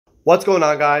What's going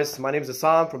on, guys? My name is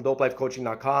Assam from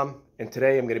dopelifecoaching.com, and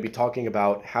today I'm going to be talking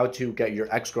about how to get your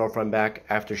ex-girlfriend back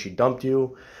after she dumped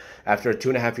you after a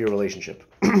 2.5-year relationship.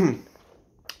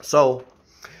 So,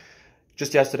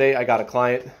 just yesterday I got a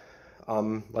client.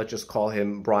 Let's just call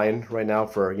him Brian right now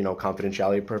for,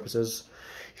 confidentiality purposes.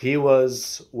 He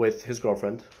was with his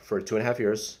girlfriend for 2.5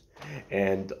 years,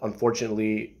 and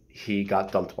unfortunately he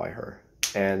got dumped by her.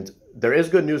 And there is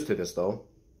good news to this, though.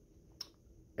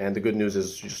 And the good news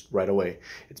is just right away.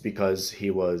 It's because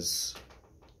he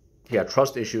had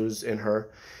trust issues in her.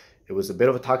 It was a bit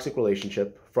of a toxic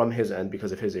relationship from his end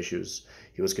because of his issues.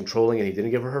 He was controlling and he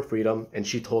didn't give her freedom, and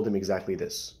she told him exactly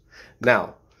this.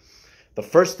 Now, the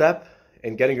first step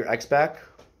in getting your ex back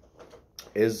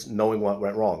is knowing what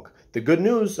went wrong. The good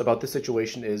news about this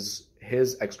situation is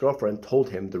his ex-girlfriend told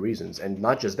him the reasons, and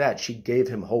not just that, she gave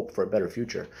him hope for a better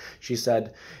future. She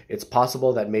said it's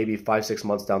possible that maybe 5-6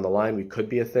 months down the line we could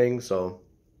be a thing. So,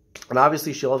 and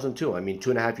obviously she loves him too. I mean,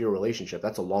 2.5-year relationship,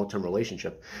 that's a long-term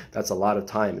relationship. That's a lot of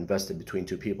time invested between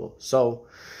two people. So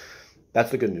that's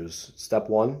the good news. Step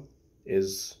one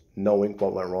is knowing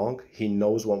what went wrong. He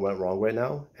knows what went wrong right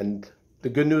now, and the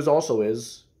good news also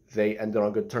is they ended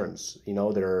on good terms.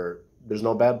 There's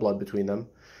no bad blood between them.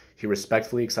 He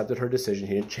respectfully accepted her decision.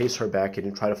 He didn't chase her back. He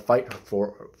didn't try to fight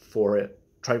for it.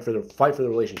 Fight for the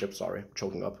relationship. Sorry, I'm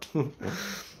choking up.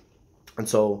 And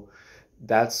so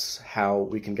that's how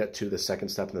we can get to the second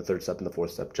step and the third step and the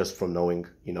fourth step, just from knowing,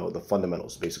 the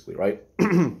fundamentals, basically, right?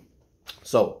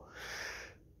 So,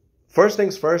 first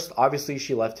things first, obviously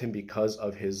she left him because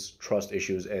of his trust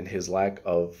issues and his lack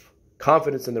of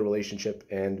confidence in the relationship,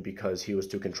 and because he was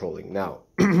too controlling. Now,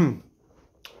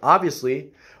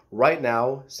 obviously, right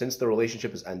now, since the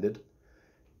relationship has ended,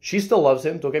 she still loves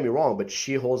him, don't get me wrong, but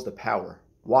she holds the power.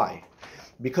 Why?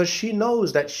 Because she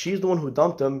knows that she's the one who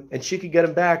dumped him, and she could get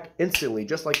him back instantly,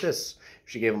 just like this.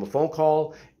 If she gave him a phone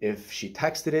call, if she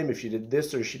texted him, if she did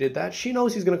this or she did that, she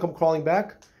knows he's going to come crawling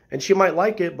back. And she might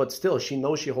like it, but still, she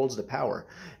knows she holds the power.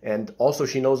 And also,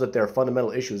 she knows that there are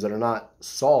fundamental issues that are not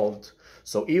solved.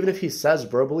 So even if he says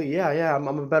verbally, yeah, I'm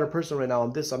a better person right now,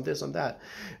 I'm this, I'm that.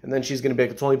 And then she's going to be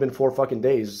like, it's only been 4 fucking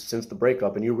days since the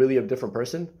breakup, and you're really a different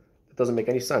person? It doesn't make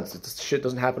any sense. Shit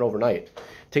doesn't happen overnight. It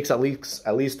takes at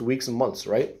least weeks and months,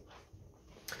 right?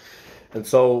 And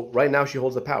so right now she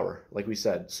holds the power, like we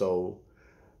said. So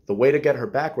the way to get her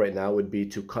back right now would be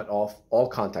to cut off all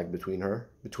contact between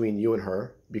you and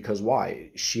her. Because why?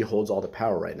 She holds all the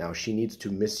power right now. She needs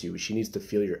to miss you. She needs to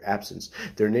feel your absence.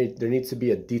 There needs to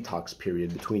be a detox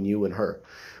period between you and her,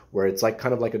 where it's like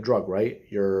kind of like a drug, right?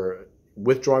 You're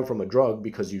withdrawing from a drug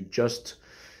because you just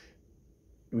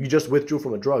withdrew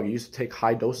from a drug. You used to take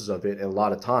high doses of it and a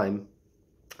lot of time.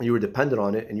 You were dependent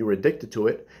on it and you were addicted to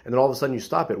it. And then all of a sudden you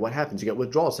stop it. What happens? You get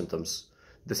withdrawal symptoms.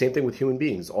 The same thing with human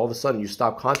beings. All of a sudden you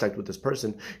stop contact with this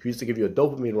person who used to give you a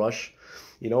dopamine rush.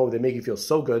 They make you feel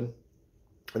so good.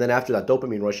 And then after that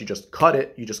dopamine rush, you just cut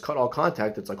it. You just cut all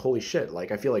contact. It's like, holy shit,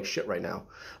 like I feel like shit right now.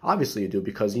 Obviously you do,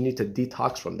 because you need to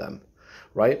detox from them,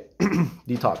 right?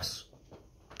 Detox.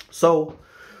 So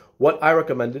what I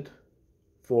recommended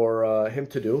for him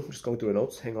to do, I'm just going through the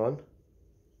notes, hang on.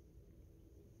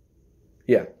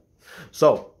 Yeah.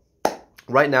 So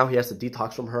right now he has to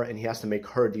detox from her, and he has to make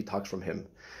her detox from him.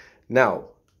 Now,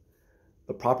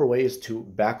 the proper way is to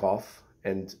back off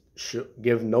and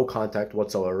give no contact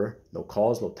whatsoever. No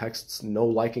calls, no texts, no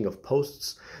liking of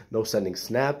posts, no sending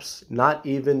snaps, not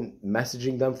even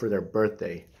messaging them for their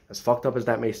birthday. As fucked up as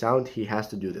that may sound, he has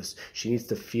to do this. She needs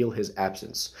to feel his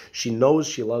absence. She knows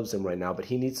she loves him right now, but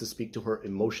he needs to speak to her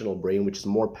emotional brain, which is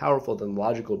more powerful than the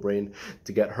logical brain,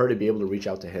 to get her to be able to reach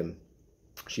out to him.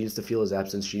 She needs to feel his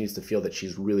absence. She needs to feel that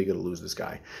she's really going to lose this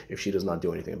guy if she does not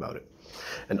do anything about it.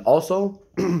 And also,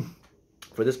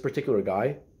 for this particular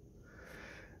guy,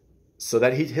 so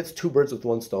that he hits 2 birds with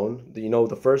 1 stone.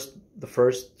 The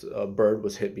first bird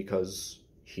was hit because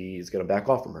he's going to back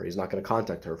off from her. He's not going to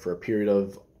contact her for a period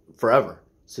of forever,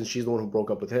 since she's the one who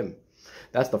broke up with him.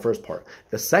 That's the first part.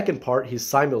 The second part, he's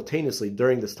simultaneously,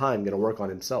 during this time, going to work on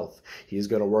himself. He's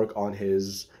going to work on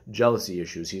his jealousy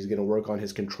issues. He's going to work on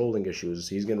his controlling issues.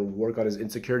 He's going to work on his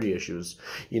insecurity issues.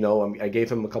 I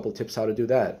gave him a couple tips how to do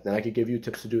that. And I could give you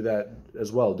tips to do that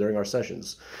as well during our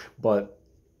sessions. But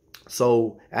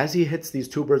so as he hits these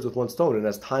 2 birds with 1 stone, and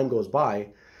as time goes by,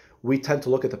 we tend to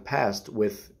look at the past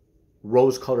with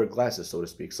rose-colored glasses, so to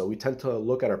speak. So we tend to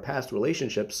look at our past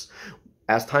relationships.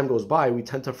 As time goes by, we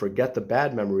tend to forget the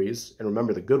bad memories and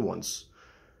remember the good ones.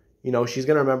 She's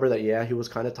going to remember that, yeah, he was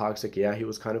kind of toxic. Yeah, he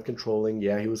was kind of controlling.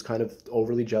 Yeah, he was kind of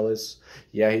overly jealous.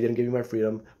 Yeah, he didn't give me my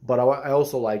freedom. But I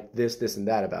also like this, and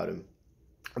that about him.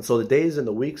 And so the days and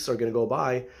the weeks are going to go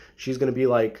by. She's going to be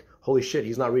like, holy shit,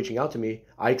 he's not reaching out to me.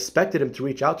 I expected him to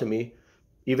reach out to me,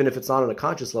 even if it's not on a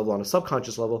conscious level, on a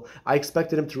subconscious level. I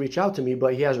expected him to reach out to me,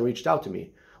 but he hasn't reached out to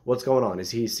me. What's going on?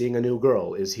 Is he seeing a new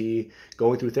girl? Is he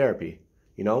going through therapy?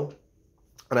 You know?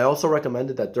 And I also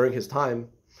recommended that during this time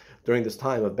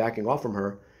of backing off from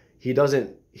her, he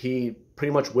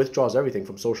pretty much withdraws everything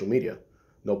from social media.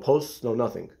 No posts, no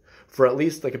nothing. For at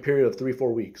least like a period of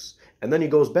 3-4 weeks. And then he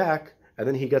goes back, and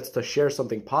then he gets to share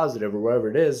something positive or whatever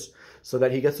it is, so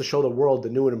that he gets to show the world the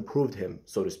new and improved him,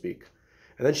 so to speak.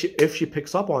 And then if she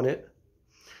picks up on it,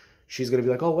 she's going to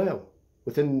be like, oh, wow,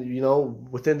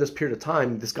 within this period of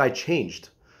time, this guy changed.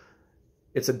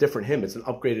 It's a different him. It's an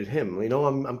upgraded him.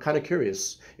 I'm kind of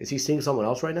curious. Is he seeing someone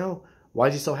else right now? Why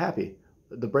is he so happy?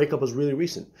 The breakup was really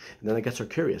recent. And then it gets her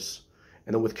curious.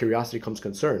 And then with curiosity comes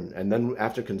concern. And then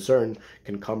after concern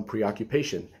can come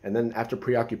preoccupation. And then after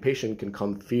preoccupation can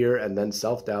come fear and then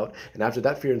self-doubt. And after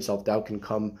that fear and self-doubt can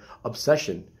come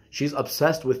obsession. She's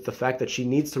obsessed with the fact that she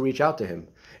needs to reach out to him.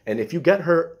 And if you get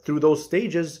her through those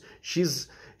stages, she's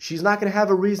not going to have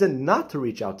a reason not to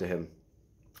reach out to him.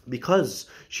 Because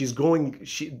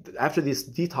after this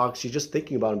detox, she's just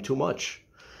thinking about him too much.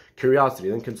 Curiosity,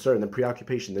 then concern, then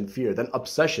preoccupation, then fear, then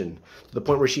obsession, to the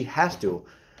point where she has to.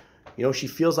 She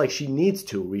feels like she needs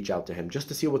to reach out to him just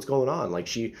to see what's going on. Like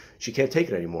she can't take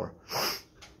it anymore.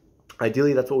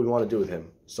 Ideally, that's what we want to do with him.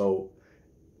 So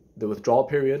the withdrawal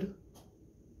period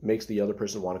makes the other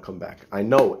person want to come back. I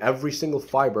know every single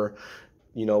fiber,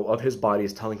 of his body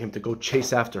is telling him to go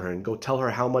chase after her and go tell her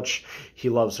how much he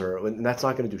loves her. And that's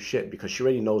not going to do shit, because she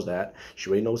already knows that. She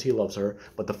already knows he loves her.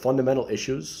 But the fundamental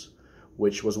issues,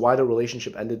 which was why the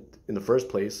relationship ended in the first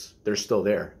place, they're still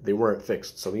there. They weren't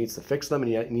fixed. So he needs to fix them,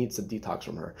 and he needs to detox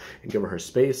from her and give her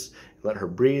space, let her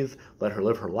breathe, let her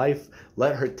live her life,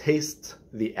 let her taste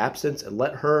the absence, and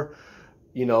let her,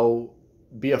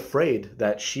 be afraid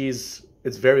that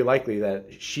it's very likely that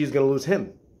she's going to lose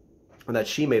him and that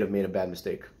she may have made a bad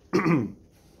mistake.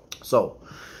 So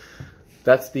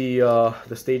that's the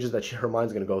stages that her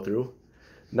mind's going to go through.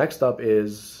 Next up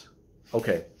is,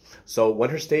 okay, so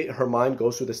when her mind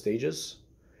goes through the stages,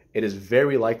 it is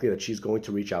very likely that she's going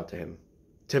to reach out to him.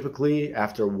 Typically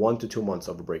after 1 to 2 months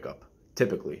of a breakup.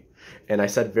 Typically. And I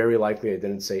said very likely, I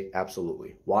didn't say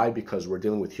absolutely. Why? Because we're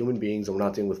dealing with human beings and we're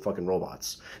not dealing with fucking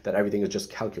robots. That everything is just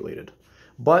calculated.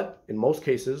 But in most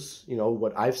cases,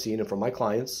 what I've seen and from my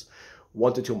clients,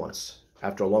 1 to 2 months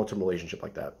after a long-term relationship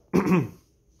like that.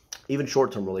 Even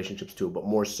short-term relationships too, but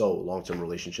more so long-term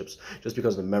relationships, just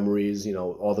because of the memories,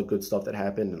 all the good stuff that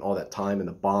happened and all that time and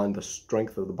the bond, the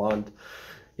strength of the bond.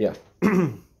 Yeah.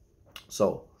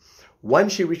 So when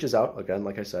she reaches out, again,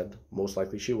 like I said, most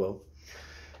likely she will,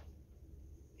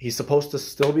 he's supposed to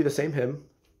still be the same him,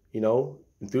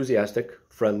 enthusiastic,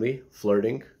 friendly,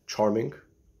 flirting, charming,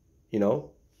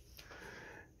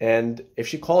 And if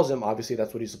she calls him, obviously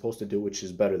that's what he's supposed to do, which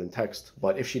is better than text.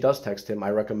 But if she does text him,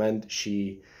 I recommend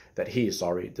that he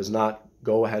does not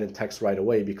go ahead and text right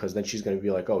away, because then she's going to be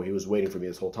like, oh, he was waiting for me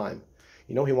this whole time.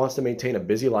 He wants to maintain a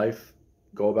busy life,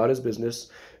 go about his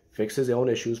business, fix his own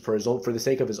issues for the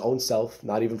sake of his own self,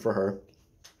 not even for her.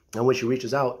 And when she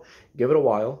reaches out, give it a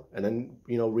while, and then,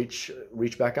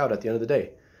 reach back out at the end of the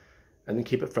day. And then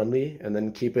keep it friendly, and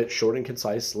then keep it short and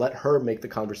concise. Let her make the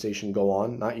conversation go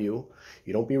on, not you.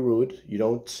 You don't be rude. You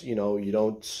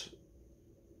don't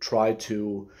try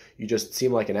to, you just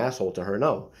seem like an asshole to her.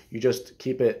 No, you just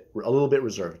keep it a little bit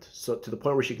reserved. So to the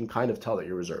point where she can kind of tell that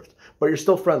you're reserved. But you're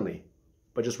still friendly,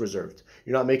 but just reserved.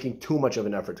 You're not making too much of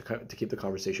an effort to keep the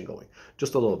conversation going.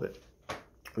 Just a little bit.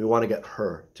 We want to get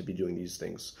her to be doing these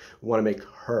things. We want to make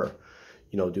her,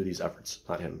 do these efforts,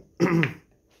 not him.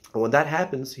 And when that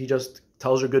happens, he just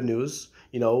tells her good news,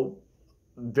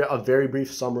 a very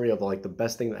brief summary of like the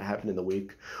best thing that happened in the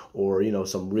week, or,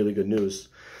 some really good news.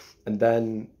 And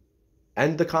then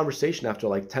end the conversation after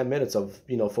like 10 minutes of,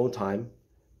 phone time,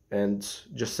 and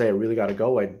just say, I really got to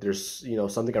go. There's,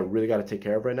 something I really got to take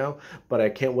care of right now, but I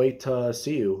can't wait to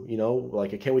see you, I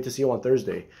can't wait to see you on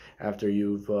Thursday after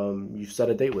you've set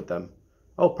a date with them.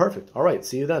 Oh, perfect. All right.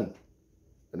 See you then.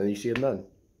 And then you see them then.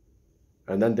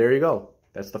 And then there you go.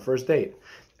 That's the first date.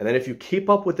 And then if you keep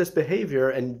up with this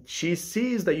behavior and she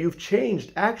sees that you've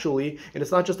changed actually, and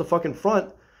it's not just a fucking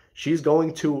front, she's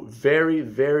going to very,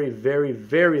 very, very,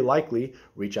 very likely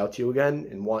reach out to you again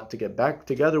and want to get back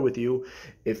together with you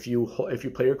if you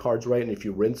play your cards right, and if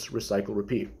you rinse, recycle,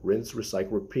 repeat. Rinse,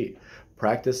 recycle, repeat.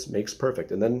 Practice makes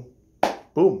perfect. And then,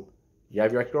 boom, you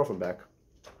have your ex-girlfriend back.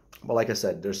 But like I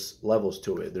said, there's levels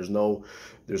to it. There's no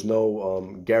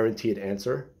guaranteed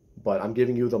answer. but I'm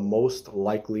giving you the most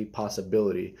likely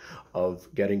possibility of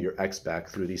getting your ex back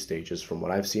through these stages from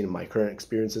what I've seen in my current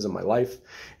experiences in my life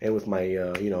and with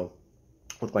my,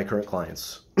 with my current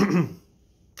clients.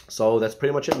 So that's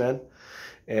pretty much it, man.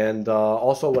 And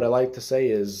also what I like to say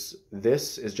is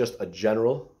this is just a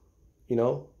general,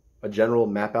 a general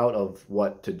map out of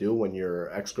what to do when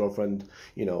your ex-girlfriend,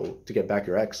 to get back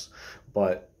your ex.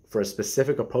 But for a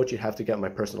specific approach, you have to get my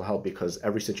personal help, because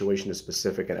every situation is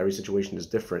specific and every situation is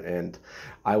different. And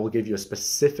I will give you a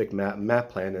specific map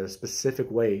plan and a specific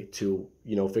way to,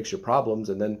 fix your problems.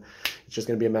 And then it's just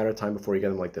going to be a matter of time before you get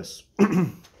them like this.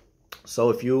 So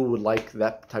if you would like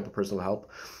that type of personal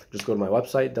help, just go to my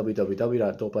website,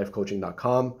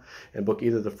 www.dopelifecoaching.com, and book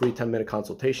either the free 10-minute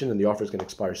consultation, and the offer is going to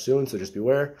expire soon, so just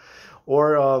beware,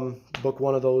 or book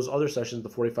one of those other sessions, the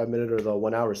 45-minute or the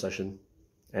 1-hour session,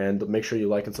 and make sure you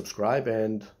like and subscribe,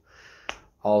 and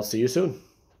I'll see you soon.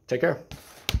 Take care.